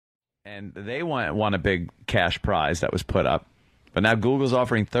and they won a big cash prize that was put up. But now Google's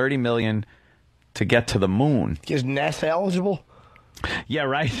offering $30 million to get to the moon. Is NASA eligible? Yeah,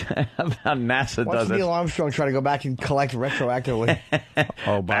 right. How about NASA Watch does it? Neil Armstrong try to go back and collect retroactively.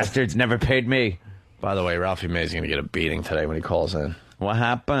 Oh, bastards never paid me. By the way, Ralphie May's going to get a beating today when he calls in. What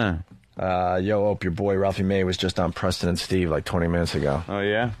happened? Yo, Opie, your boy Ralphie May was just on Preston and Steve like 20 minutes ago. Oh,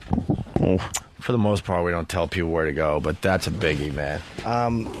 yeah? Oh. For the most part, we don't tell people where to go, but that's a biggie, man.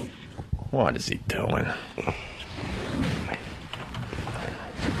 What is he doing?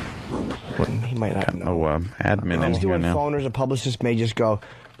 He might not know. Admin He's in here doing now. phoners. A publicist may just go,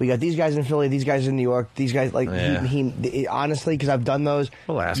 we got these guys in Philly, these guys in New York, these guys, like, he honestly, because I've done those.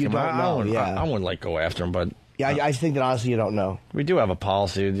 We'll ask you him. Don't I know. wouldn't like go after him, but... Yeah, I think that honestly you don't know. We do have a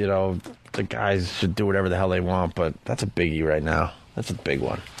policy, you know, the guys should do whatever the hell they want, but that's a biggie right now. That's a big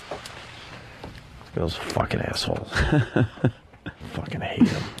one. Those fucking assholes. Fucking hate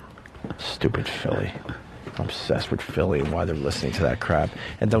them. Stupid Philly. I'm obsessed with Philly and why they're listening to that crap.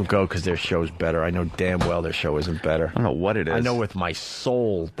 And don't go because their show's better. I know damn well their show isn't better. I don't know what it is. I know with my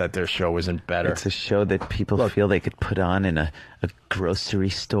soul that their show isn't better. It's a show that people feel they could put on in a grocery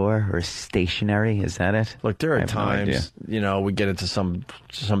store or stationery. Is that it? Look, there are times, you know, we get into some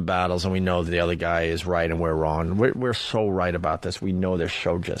battles and we know that the other guy is right and we're wrong. We're so right about this. We know their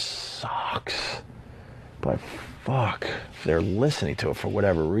show just sucks. But fuck, if they're listening to it for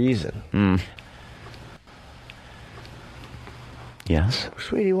whatever reason. Yes?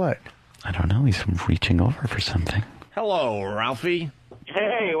 Sweetie, what? I don't know. He's reaching over for something. Hello, Ralphie.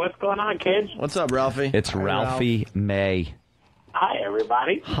 Hey, what's going on, kids? What's up, Ralphie? It's Ralphie May. Hi,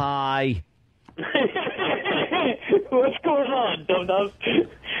 everybody. Hi. What's going on, dum-dum?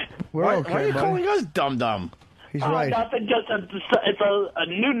 We're okay, why are you buddy. calling us dum-dum? He's right. Nothing, it's a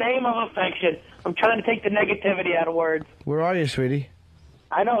new name of affection. I'm trying to take the negativity out of words. Where are you, sweetie?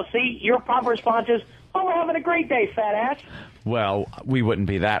 I know, see, your proper response is, oh, we're having a great day, fat ass. Well, we wouldn't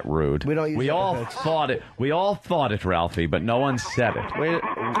be that rude. We don't use all epithets. thought it. We all thought it, Ralphie, but no one said it.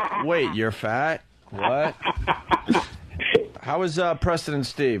 Wait, you're fat? What? How is Preston and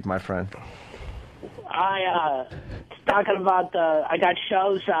Steve, my friend? Talking about, I got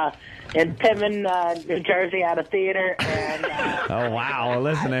shows in Pittman, New Jersey at a theater, and... Oh, wow.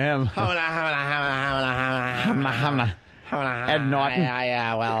 Listen to him. Ed Norton.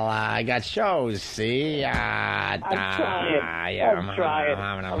 Yeah, well, I got shows, see? I'm trying.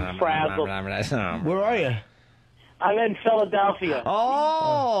 I'm frazzled. Where are you? I'm in Philadelphia.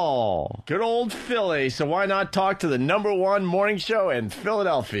 Oh. Good old Philly. So why not talk to the #1 morning show in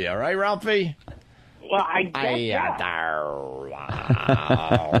Philadelphia, right, Ralphie? Well, I guess,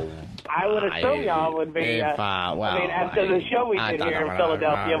 I would assume y'all would be. I mean, after the show we did here in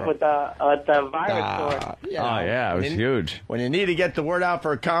Philadelphia with the virus store. Oh, yeah, it was huge. When you need to get the word out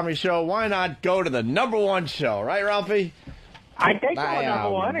for a comedy show, why not go to the #1 show, right, Ralphie? I think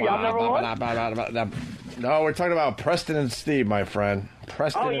y'all #1. Are y'all #1? No, we're talking about Preston and Steve, my friend.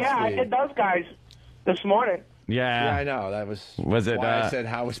 Preston and Steve. I did those guys this morning. Yeah. Yeah, I know. That was it, why I said,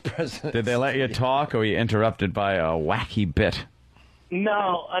 how was Preston? Did they let you talk, or were you interrupted by a wacky bit?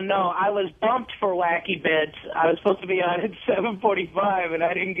 No. I was bumped for wacky bits. I was supposed to be on at 7:45, and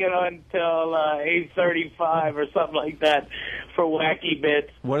I didn't get on until 8:35 or something like that for wacky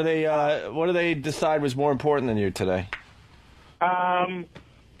bits. What do they decide was more important than you today?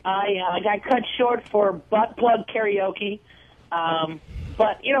 I got cut short for butt plug karaoke,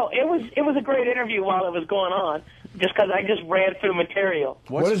 but you know it was a great interview while it was going on, just because I just ran through material.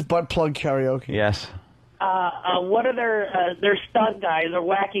 What is butt plug karaoke? Yes. One of their stunt guys, their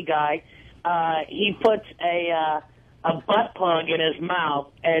wacky guy, he puts a butt plug in his mouth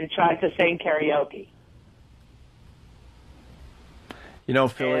and tries to sing karaoke. You know,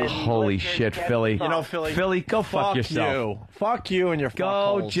 Philly. Holy shit, Philly. You know, Philly, go fuck yourself. Fuck you and your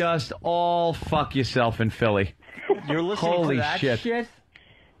Go just all fuck yourself in Philly. You're listening Holy to that shit?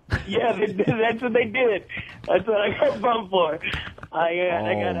 Yeah, that's what they did. That's what I got bumped for.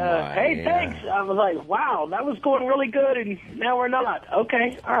 Hey, thanks. I was like, wow, that was going really good, and now we're not.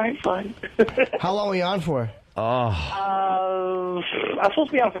 Okay, all right, fine. How long were you on for? I was supposed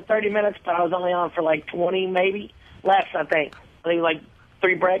to be on for 30 minutes, but I was only on for like 20, maybe. Less, I think like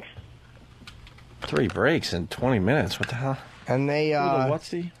 3 breaks. 3 breaks in 20 minutes. What the hell? And they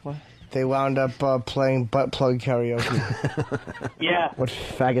What? They wound up playing butt plug karaoke. Yeah. What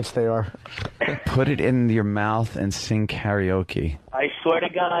faggots they are. Put it in your mouth and sing karaoke. I swear to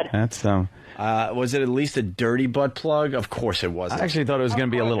God. That's Was it at least a dirty butt plug? Of course it wasn't. I actually thought it was going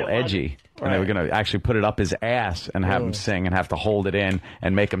to be a little edgy. And they were going to actually put it up his ass and have him sing and have to hold it in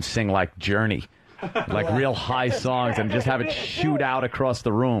and make him sing like Journey. Like real high songs and just have it shoot out across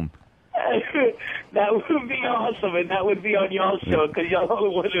the room. That would be awesome, and that would be on y'all's show because y'all are the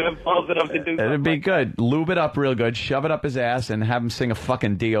ones who have balls enough to do something. It'd be good. Lube it up real good, shove it up his ass, and have him sing a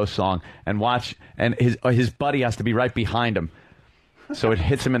fucking Dio song and watch. And his buddy has to be right behind him, so it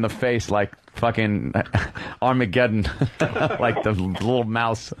hits him in the face like fucking Armageddon, like the little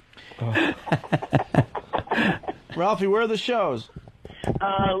mouse. Ralphie, where are the shows?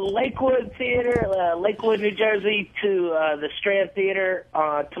 Lakewood Theater, Lakewood, New Jersey, to the Strand Theater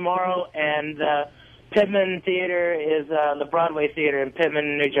tomorrow, and Pittman Theater is the Broadway Theater in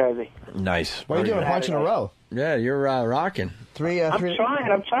Pittman, New Jersey. Nice. Why are you doing a bunch in a row? Yeah, you're rocking. Three. I'm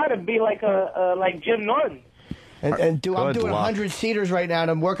trying to be like like Jim Norton. And I'm doing 100 seaters right now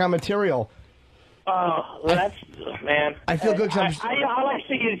to work on material. Oh, well, that's man. I feel good because all I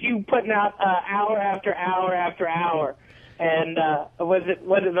see is you putting out hour after hour after hour. And was it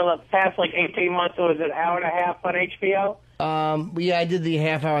the past like 18 months? Or was it an hour and a half on HBO? Yeah, I did the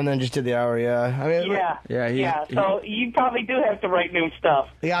half hour and then just did the hour. Yeah, I mean, yeah. So you probably do have to write new stuff.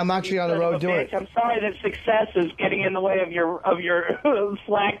 Yeah, I'm actually on the road doing it. I'm sorry that success is getting in the way of your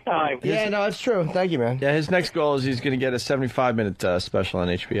slack time. Yeah, no, it's true. Thank you, man. Yeah, his next goal is he's going to get a 75-minute special on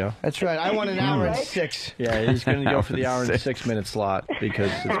HBO. That's right. I want an hour and 6. Yeah, he's going to go for the hour and 6 minute slot because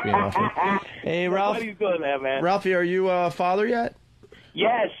it's being offered. Hey, Ralph. What are you doing there, man? Ralphie, are you a father yet?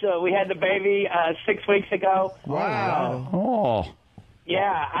 Yes, we had the baby 6 weeks ago. Wow. Oh.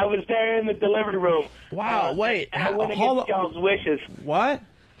 Yeah, I was there in the delivery room. Wow, wait. I went against y'all's wishes. What?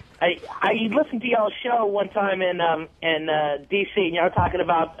 I listened to y'all's show one time in D.C. and y'all were talking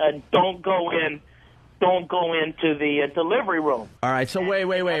about don't go into the delivery room. All right, so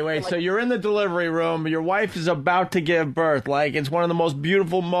wait. So you're in the delivery room. Your wife is about to give birth. Like, it's one of the most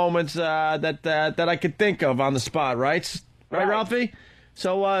beautiful moments that I could think of on the spot, right? Right, Ralphie?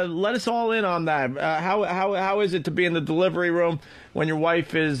 So let us all in on that. How is it to be in the delivery room when your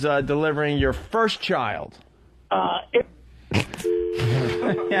wife is delivering your first child? Oh,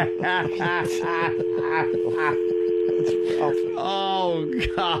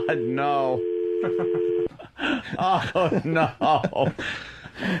 God, no. Oh, no.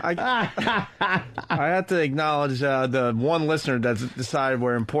 I have to acknowledge the one listener that's decided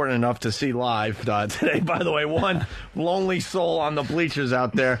we're important enough to see live today. By the way, one lonely soul on the bleachers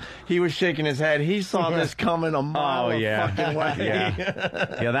out there, he was shaking his head. He saw this coming a mile fucking way.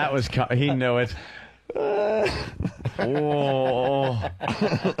 Yeah, that was... he knew it. Oh,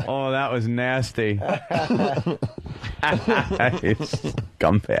 that was nasty.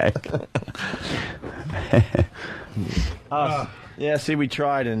 Scumbag. Yeah, see, we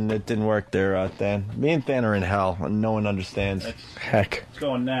tried and it didn't work there, Than. Me and Than are in hell, and no one understands. Heck. It's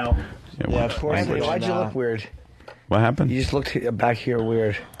going now. Yeah, of course. Why'd you look weird? What happened? You just looked back here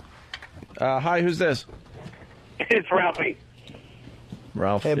weird. Hi, who's this? It's Ralphie.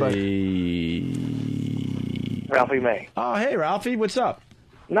 Ralphie. Hey, Ralphie May. Oh, hey, Ralphie, what's up?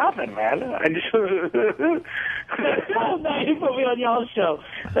 Nothing, man. I just now you put me on y'all's show.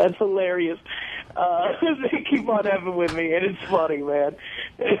 That's hilarious. They keep on having with me, and it's funny, man.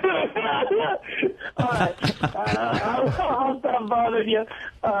 All right, I'll stop bothering you.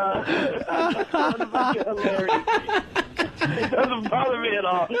 Hilarious. It doesn't bother me at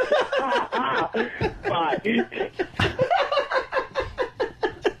all. Bye.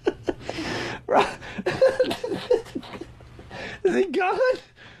 Is he gone?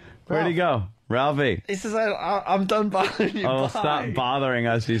 Where'd he go? Ralphie. He says, I'm done bothering you. Oh, Bye. stop bothering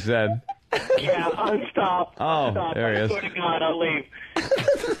us, he said. Yeah, unstop. Oh, Stop. there he is. I swear to God, I'll leave.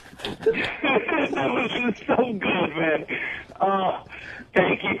 That was just so good, man.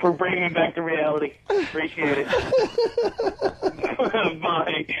 Thank you for bringing me back to reality. Appreciate it.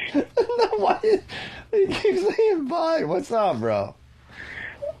 Bye. Why? He keeps saying bye. What's up, bro?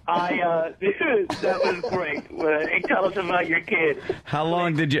 That was great. Hey, tell us about your kid. How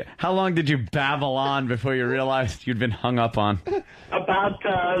long did you babble on before you realized you'd been hung up on?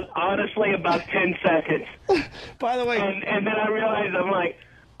 Honestly, about 10 seconds. By the way, and then I realized, I'm like,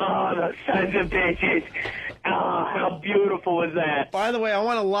 oh, the sons of bitches. Oh, how beautiful was that? By the way, I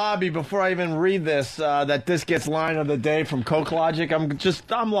want to lobby before I even read this that this gets line of the day from Coke Logic. I'm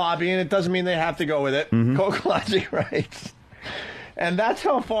lobbying. It doesn't mean they have to go with it. Mm-hmm. Coke Logic writes. And that's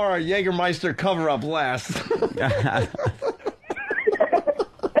how far a Jägermeister cover-up lasts.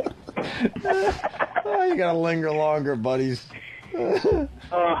 Oh, you gotta linger longer, buddies. Oh,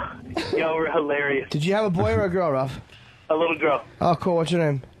 y'all were hilarious. Did you have a boy or a girl, Ralph? A little girl. Oh, cool. What's your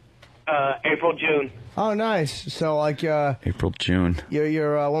name? April June. Oh, nice. So, like, April June.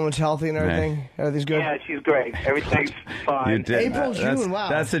 Your woman's healthy and everything? Right. Everything's good? Yeah, she's great. Everything's fine. You did. April June, wow.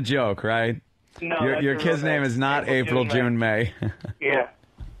 That's a joke, right? No, Your kid's name is not April June May. Yeah.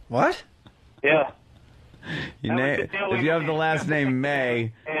 What? Yeah. If you have the last name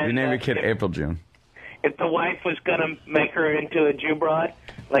May, you name your kid April June. If the wife was going to make her into a Jew broad,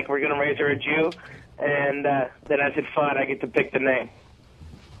 like we're going to raise her a Jew, and then I said, fine, I get to pick the name.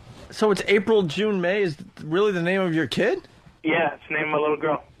 So it's April, June, May is really the name of your kid? Yeah, it's the name of my little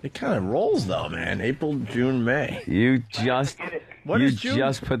girl. It kind of rolls, though, man. April, June, May. You just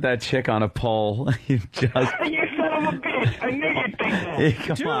put that chick on a pole. You just... You son of a bitch. I knew you'd think that.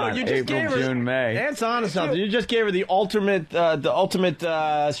 Come Dude, on, you just April, gave her, June, May. Ant's on to something. You just gave her the ultimate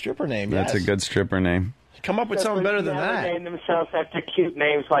stripper name. That's a good stripper name. Come up with something better than that. They name themselves after cute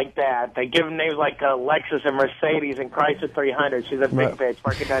names like that. They give them names like Lexus and Mercedes and Chrysler 300. She's a big bitch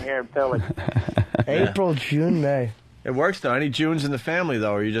working down here in Philly. April, June, May. It works, though. Any Junes in the family,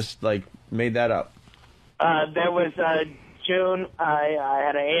 though, or you just, like, made that up? There was June. I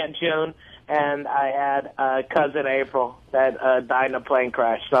had an Aunt June, and I had a cousin April that died in a plane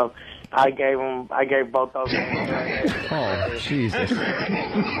crash. So I gave both those names. Oh, Jesus.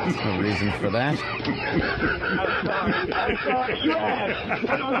 There's no reason for that. I'm sorry. You're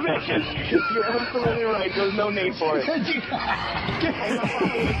absolutely right. There's no need for it.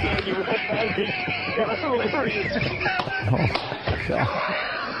 Oh, God.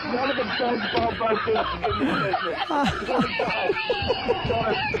 One of the best ball busters in the business.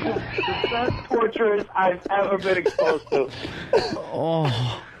 The best torturers I've ever been exposed to.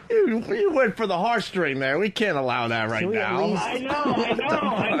 Oh. You went for the heartstring there. We can't allow that right now. I know.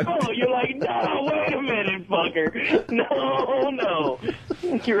 You're like, no, wait a minute, fucker. No.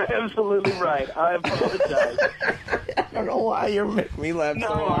 You're absolutely right. I apologize. I don't know why you're making me laugh so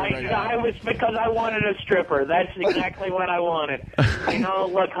hard right now. I was because I wanted a stripper. That's exactly what I wanted.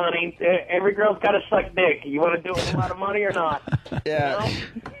 Look, honey, every girl's got to suck dick. You want to do it with a lot of money or not? Yeah.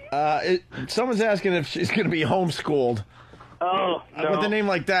 Someone's asking if she's going to be homeschooled. Oh, no. With a name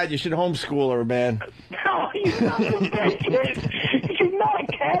like that, you should homeschool her, man. No, you're not She's not a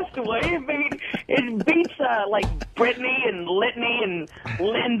castaway. It beats like Brittany and Litany and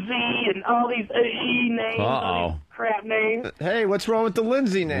Lindsay and all these names. All these crap names. Hey, what's wrong with the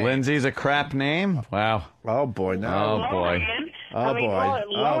Lindsay name? Lindsay's a crap name? Wow. Oh, boy, no. Oh, boy. What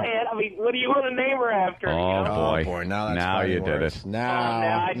do you want to name her after? Oh, boy. Oh, boy. Now you did it.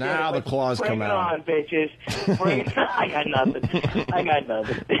 Now the claws come out. Bring it on, bitches. I got nothing.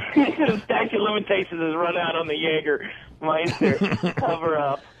 Statute of limitations has run out on the Jaegermeister cover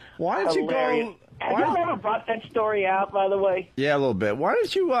up. Why don't you go... Have you ever brought that story out, by the way? Yeah, a little bit. Why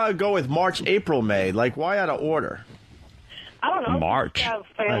don't you go with March, April, May? Like, why out of order? I don't know. March. Have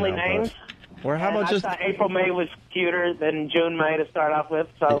family names. Or how about just... I thought April, May was cuter than June, May to start off with,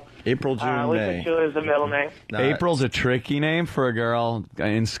 so... April, June, May. We put June as the middle name. April's a tricky name for a girl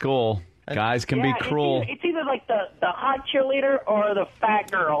in school. Guys can be cruel. It's either like the hot cheerleader or the fat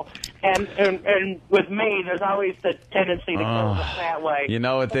girl. And with me, there's always the tendency to go the fat way. You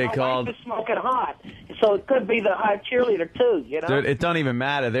know what they called... My wife is smoking hot, so it could be the hot cheerleader, too, you know? Dude, it don't even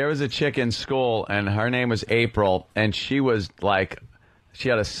matter. There was a chick in school, and her name was April, and she was like... She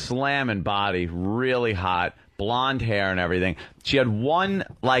had a slamming body, really hot, blonde hair and everything. She had one,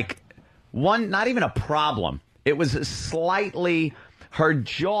 not even a problem. It was slightly... Her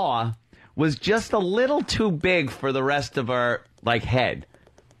jaw was just a little too big for the rest of her, head.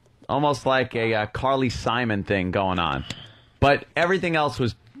 Almost like a Carly Simon thing going on. But everything else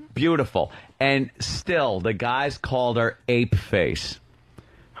was beautiful. And still, the guys called her Ape Face.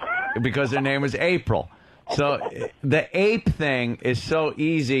 Because her name was April. So the ape thing is so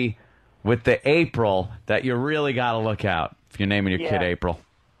easy with the April that you really got to look out if you're naming your kid April.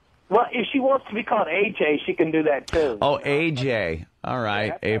 Well, if she wants to be called AJ, she can do that, too. Oh, AJ. All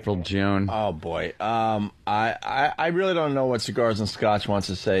right, yeah, April, June. Oh, boy. I really don't know what Cigars and Scotch wants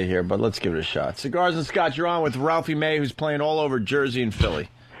to say here, but let's give it a shot. Cigars and Scotch, you're on with Ralphie May, who's playing all over Jersey and Philly.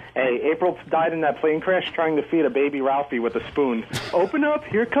 Hey, April died in that plane crash trying to feed a baby Ralphie with a spoon. Open up,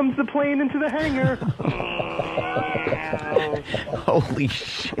 here comes the plane into the hangar. Holy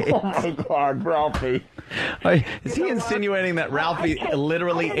shit. Oh, my God, Ralphie. Is he insinuating that Ralphie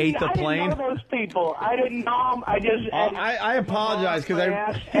literally ate the plane? I didn't know those people. I didn't know them. I apologize because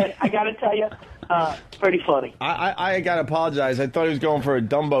I got to tell you, pretty funny. I got to apologize. I thought he was going for a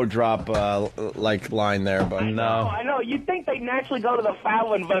Dumbo drop line there, but no. I know. You'd think they naturally go to the foul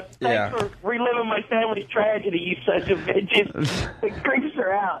one, but thanks for reliving my family's tragedy, you sons of bitches. It creeps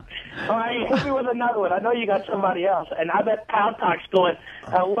her out. All right, hit me with another one. I know you got somebody else, and I bet Pal Talk's going,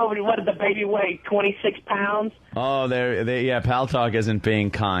 what did the baby weigh, 26 pounds? Oh, Pal Talk isn't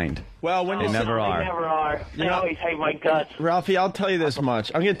being kind. Well, when they never are. They never are. They always hate my guts. Ralphie, I'll tell you this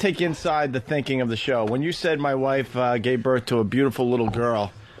much. I'm going to take you inside the thinking of the show. When you said my wife gave birth to a beautiful little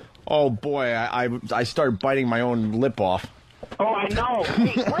girl, Oh boy, I started biting my own lip off. Oh, I know.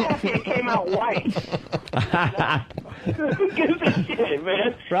 Hey, Ralphie, it came out white. Who gives a shit,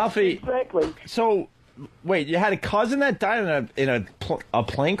 man? Ralphie. Exactly. So, wait, you had a cousin that died in a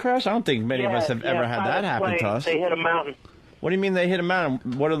plane crash? I don't think many of us have ever had that happen to us. They hit a mountain. What do you mean they hit a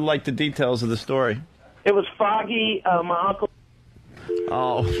mountain? What are like the details of the story? It was foggy. My uncle.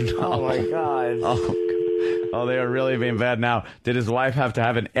 Oh, no. Oh my God. Oh, they are really being bad now. Did his wife have to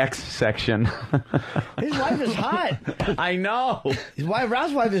have an X section? His wife is hot. I know. His wife,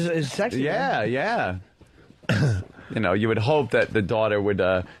 Ralph's wife, is sexy. Yeah, yeah. You know, you would hope that the daughter would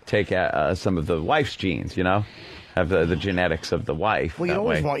take some of the wife's genes, you know? Have the genetics of the wife. Well, you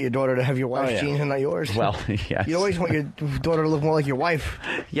always want your daughter to have your wife's genes and not yours. Well, yes. You always want your daughter to look more like your wife.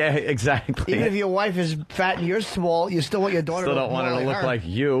 Yeah, exactly. Even if your wife is fat and you're small, you still want your daughter Still to don't look want her more to like look her. like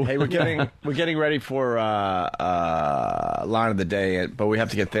you. Hey, we're getting ready for line of the day, but we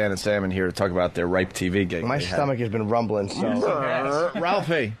have to get Dan and Sam in here to talk about their Ripe TV gig. My stomach has been rumbling. So,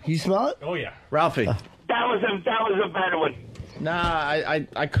 Ralphie, you smell it? Oh, yeah. Ralphie. That was a better one. Nah,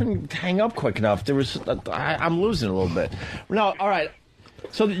 I couldn't hang up quick enough. I'm losing a little bit. No, all right.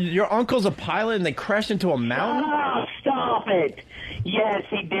 So your uncle's a pilot and they crashed into a mountain? Oh, stop it. Yes,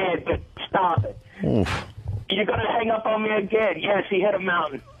 he did, but stop it. Oof. You're going to hang up on me again. Yes, he hit a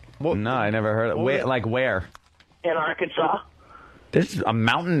mountain No, I never heard it. Wait, like where? in Arkansas. There's a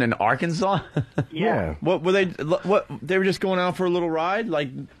mountain in Arkansas? Yeah. What were they? What they were just going out for a little ride, like,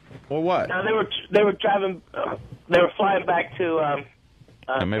 or what? No, they were driving. They were flying back to.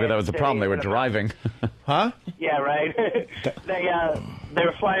 Maybe that was the problem. They were driving. Huh? Yeah, right. They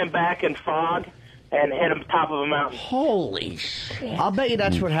were flying back in fog and hit him top of a mountain. Holy shit! I'll bet you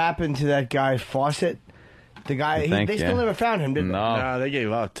that's what happened to that guy Fawcett. The guy, they still never found him, did they? No. No, they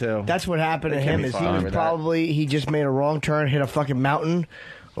gave up too. That's what happened to They can't him. be Is he fine was with that. probably he just made a wrong turn, hit a fucking mountain,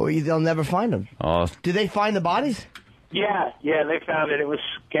 or they'll never find him. Oh, Did they find the bodies? Yeah, they found it. It was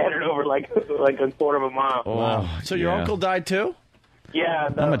scattered over like a quarter of a mile. oh, So your uncle died too? Yeah.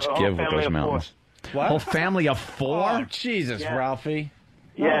 How much whole give with family those of mountains? What? Whole family of four? Oh, Jesus, Yeah. Ralphie.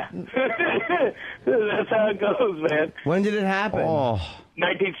 4. Yeah. That's how it goes, man. When did it happen? Oh,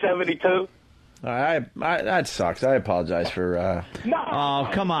 1972. that sucks. I apologize for. No. Oh,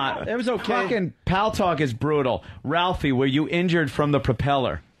 come on. It was okay. Fucking pal talk is brutal. Ralphie, were you injured from the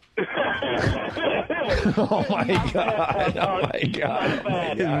propeller? Oh my god! Oh my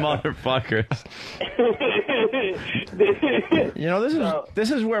god! You motherfuckers. You know,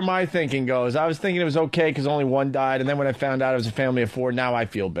 this is where my thinking goes. I was thinking it was okay because only one died, and then when I found out it was a family of 4, now I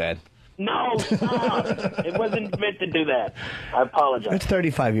feel bad. No, stop. It wasn't meant to do that. I apologize. That's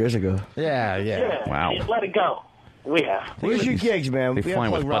 35 years ago. Yeah. Yeah, Wow. just let it go. We have. Where's your gigs, man? They We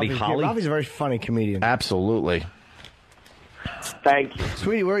flying gotta with plug Buddy Ralphie's Holly? gig. Ralphie's a very funny comedian. Absolutely. Thank you.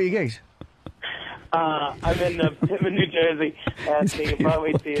 Sweetie, where are your gigs? I'm in Pittman, New Jersey at the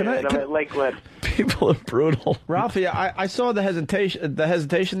Broadway Theater, and I'm at Lakewood. People are brutal. Ralphie, I saw the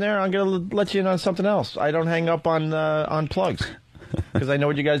hesitation there. I'm gonna let you in on something else. I don't hang up on plugs because I know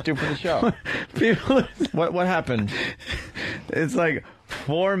what you guys do for the show. People, What happened? it's like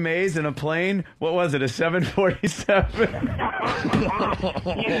 4 Mays in a plane. What was it, a 747?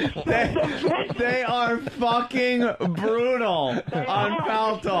 They are fucking brutal on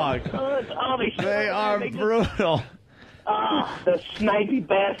Pal Talk. They are brutal. The snipey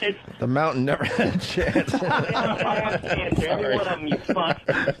bastards. The mountain never had a chance. Every one of them, you fuck.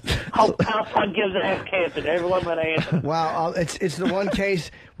 How gives an ass cancer? Everyone but answer. Wow, it's the one case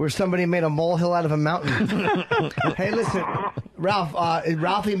where somebody made a molehill out of a mountain. Hey, listen, Ralph,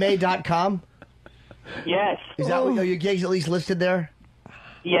 RalphieMay.com. Yes. Is that are your gigs at least listed there?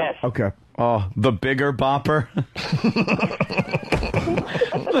 Yes. Okay. Oh, the bigger bopper.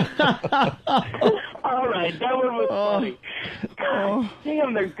 All right, that one was funny. God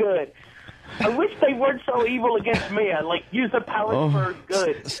damn, they're good. I wish they weren't so evil against me. I use the palette for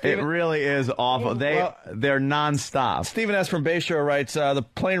good. It really is awful. They're nonstop. Stephen S. from Bayshore writes, the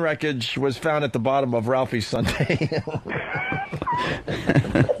plane wreckage was found at the bottom of Ralphie's Sunday.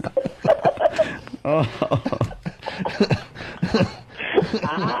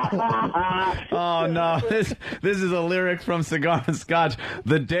 Oh no! This is a lyric from Cigar and Scotch.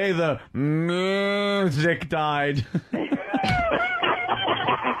 The day the music died.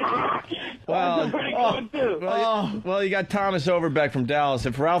 Well, you got Thomas Overbeck from Dallas.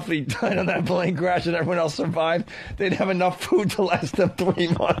 If Ralphie died on that plane crash and everyone else survived, they'd have enough food to last them 3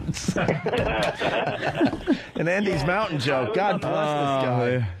 months. An Andy's Mountain joke. God bless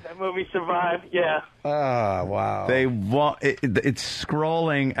this guy. That movie survived, yeah. Ah, wow. It's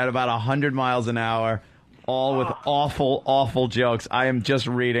scrolling at about 100 miles an hour all with awful, awful jokes. I am just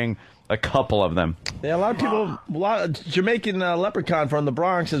reading a couple of them. Yeah, a lot of Jamaican leprechaun from the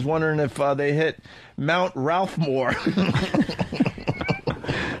Bronx is wondering if they hit Mount Ralphmore.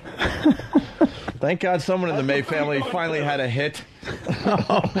 Thank God someone in the May family finally had a hit.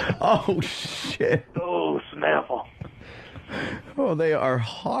 Oh, shit. Oh, snaffle. Oh, they are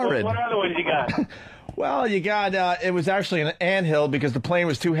horrid. What other ones you got? Well, you got, it was actually an anthill because the plane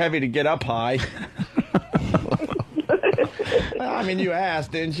was too heavy to get up high. I mean, you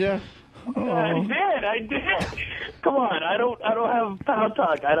asked, didn't you? I did. Come on, I don't have power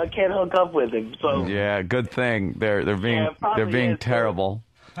talk. Can't hook up with him. So Yeah, good thing. They're being terrible.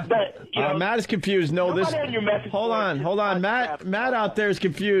 But, Matt is confused. No, this. Hold on. Matt out there is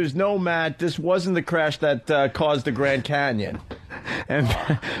confused. No, Matt, this wasn't the crash that caused the Grand Canyon. And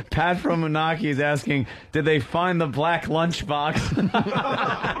Pat from Moonachie is asking, did they find the black lunchbox?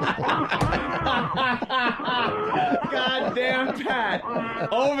 Goddamn Pat!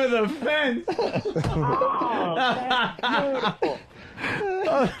 Over the fence! The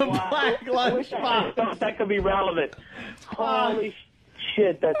black lunchbox! I thought that could be relevant. Holy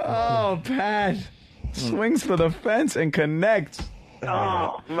shit, that's... Oh, Pat. Swings for the fence and connects.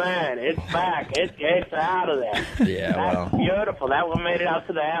 Oh, man, it's back. It's out of there. Yeah, That's beautiful. That one made it out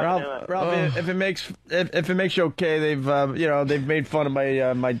to the avenue. Ralph, if it makes you okay, they've made fun of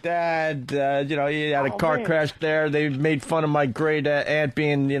my dad. He had a car crash there. They've made fun of my great aunt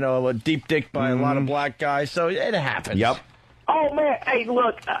being a deep dick by a lot of black guys. So it happens. Yep. Oh, man, hey,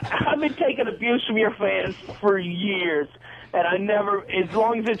 look, I've been taking abuse from your fans for years. And I never, as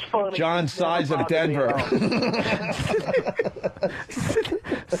long as it's funny. John Size of Denver.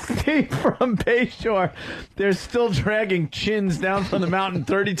 Steve from Bayshore. They're still dragging chins down from the mountain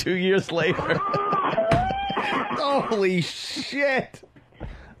 32 years later. Holy shit.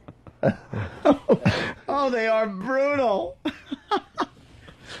 Oh, they are brutal.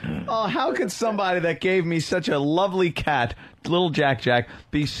 Oh, how could somebody that gave me such a lovely cat, little Jack,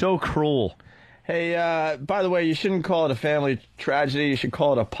 be so cruel? Hey, by the way, you shouldn't call it a family tragedy. You should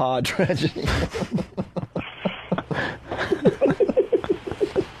call it a pod tragedy.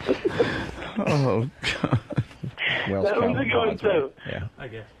 Oh, God. Well, That was a good one, too. Yeah. I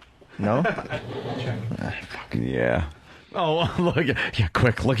guess. No? Yeah. Oh, look. Yeah,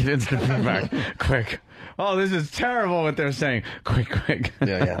 quick. Look at instant feedback. Quick. Oh, this is terrible what they're saying. Quick.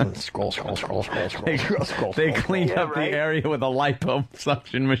 Yeah. Scroll. They cleaned up the area with a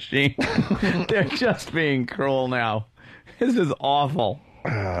liposuction machine. They're just being cruel now. This is awful.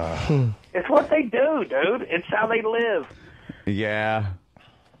 It's what they do, dude. It's how they live. Yeah.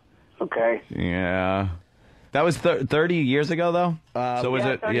 Okay. Yeah. That was 30 years ago, though? So was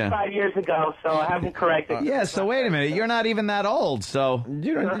it? 35 years ago, so I haven't corrected. Yeah, so wait a minute. You're not even that old, so...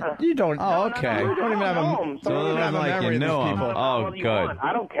 You don't. Oh, okay. You don't even have a... So it wasn't like you knew him. Oh, good.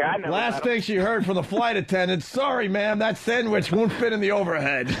 I don't care. I never Last thing she heard from the flight attendant, sorry, ma'am, that sandwich won't fit in the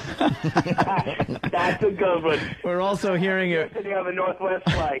overhead. That's a good one. We're also hearing it... Sitting on the Northwest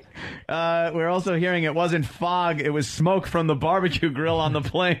flight. We're also hearing it wasn't fog, it was smoke from the barbecue grill on the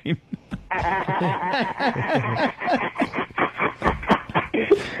plane.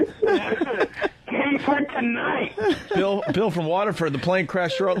 Came for tonight. Bill from Waterford, the plane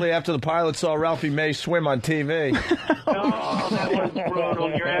crashed shortly after the pilot saw Ralphie May swim on TV. Oh, that was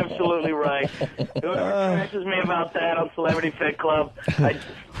brutal. You're absolutely right. Whoever crashes me about that on Celebrity Fit Club,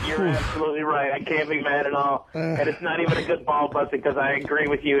 you're absolutely right. I can't be mad at all. And it's not even a good ball busting because I agree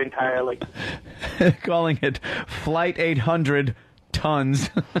with you entirely. Calling it Flight 800 tons.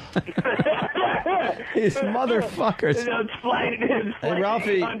 These motherfuckers. It's flight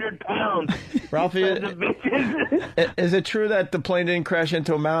Ralphie. 800 pounds. Ralphie, is it true that the plane didn't crash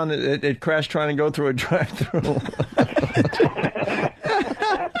into a mountain? It crashed trying to go through a drive-thru.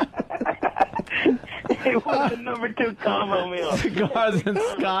 It was the number 2 combo meal. Cigars and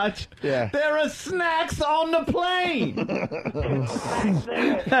scotch. Yeah. There are snacks on the plane. I've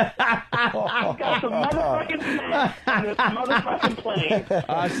got some motherfucking snacks on this motherfucking plane.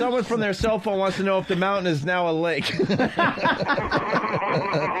 Someone from their cell phone wants to know if the mountain is now a lake.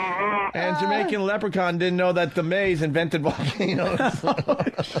 And Jamaican Leprechaun didn't know that the Mays invented volcanoes.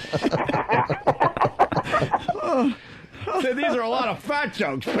 So these are a lot of fat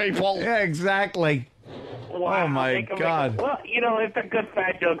jokes, people. Yeah, exactly. Wow, Oh, my God. Well, if they're good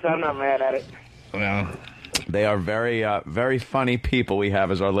fat jokes, I'm not mad at it. Well, They are very, very funny people we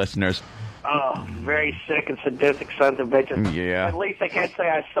have as our listeners. Oh, very sick and sadistic sons of bitches. Yeah. At least I can't say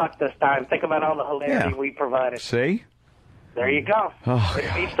I sucked this time. Think about all the hilarity we provided. See? There you go. Oh,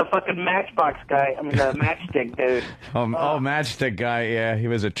 it beats the fucking Matchbox guy. I mean, the Matchstick dude. Matchstick guy, yeah, he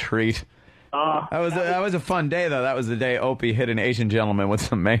was a treat. That was a fun day, though. That was the day Opie hit an Asian gentleman with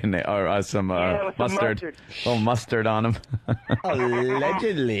some mayonnaise or some with some mustard. mustard. A little mustard on him.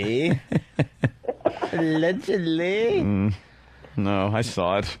 Allegedly. Allegedly. No, I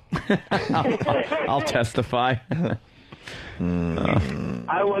saw it. I'll testify.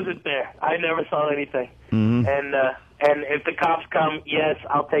 I wasn't there. I never saw anything. And if the cops come, yes,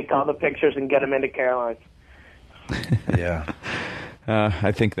 I'll take all the pictures and get them into Caroline's. Yeah.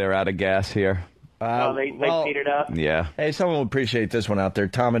 I think they're out of gas here. They petered up. Yeah. Hey, someone will appreciate this one out there.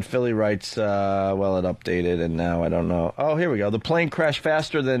 Tom in Philly writes, well, it updated, and now I don't know. Oh, here we go. The plane crashed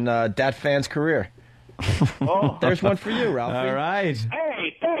faster than Dat Fan's career. Oh. There's one for you, Ralphie. All right.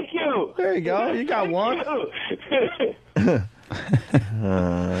 Hey, thank you. There you go. You got one.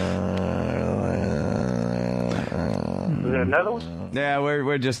 Is there another one? Yeah,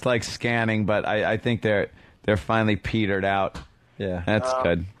 we're just like scanning, but I think they're finally petered out. Yeah. That's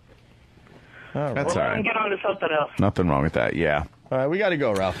good. All That's Well, all I can right. get on to something else. Nothing wrong with that. Yeah. All right, we got to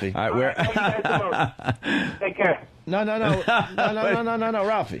go, Ralphie. All right, we're. Love you guys the most. Take care. No,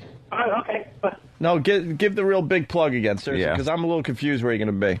 Ralphie. All right, okay. No, give the real big plug again, seriously, Yeah. because I'm a little confused where you're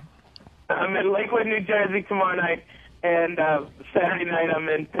going to be. I'm in Lakewood, New Jersey tomorrow night, and Saturday night I'm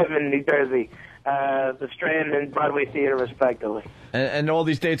in Pittman, New Jersey, the Strand and Broadway Theater, respectively. And all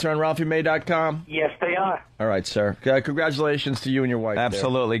these dates are on RalphieMay.com? Yes, they are. All right, sir. Congratulations to you and your wife.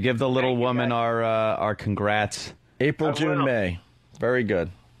 Absolutely. Give the little Thank you, woman guys. our congrats. There. April, I June, will. May. Very good.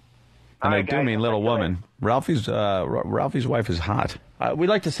 And All I right, do guys. mean little Thank you. woman. Ralphie's wife is hot. We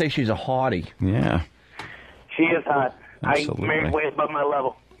like to say she's a hottie. Yeah. She is hot. Absolutely. I married way above my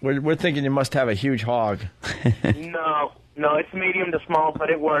level. We're thinking you must have a huge hog. No, it's medium to small, but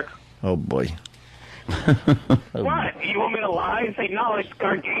it works. Oh, boy. What? You want me to lie and say, no, it's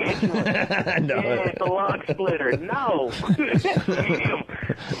gargantuan? No. Yeah, it's a log splitter. No. It's medium.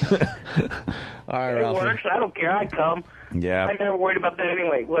 All right, It Ralphie. works. I don't care. I come. Yeah. I never worried about that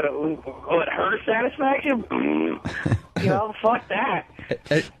anyway. What her satisfaction? Fuck that.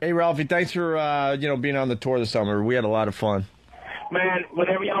 Hey, Ralphie, thanks for being on the tour this summer. We had a lot of fun. Man,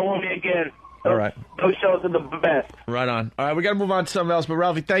 whenever y'all want me again. All right. Those shows are the best. Right on. All right, we got to move on to something else. But,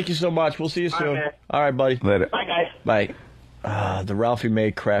 Ralphie, thank you so much. We'll see you All soon. right, man. All right, buddy. Later. Bye, guys. Bye. The Ralphie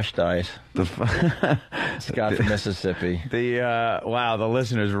May crash diet. Scott from Mississippi. Wow, the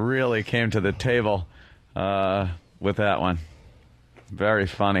listeners really came to the table with that one. Very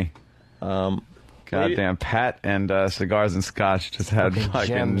funny. Goddamn, Pat and Cigars and Scotch just had Fucking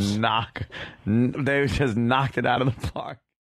fucking gems. they just knocked it out of the park.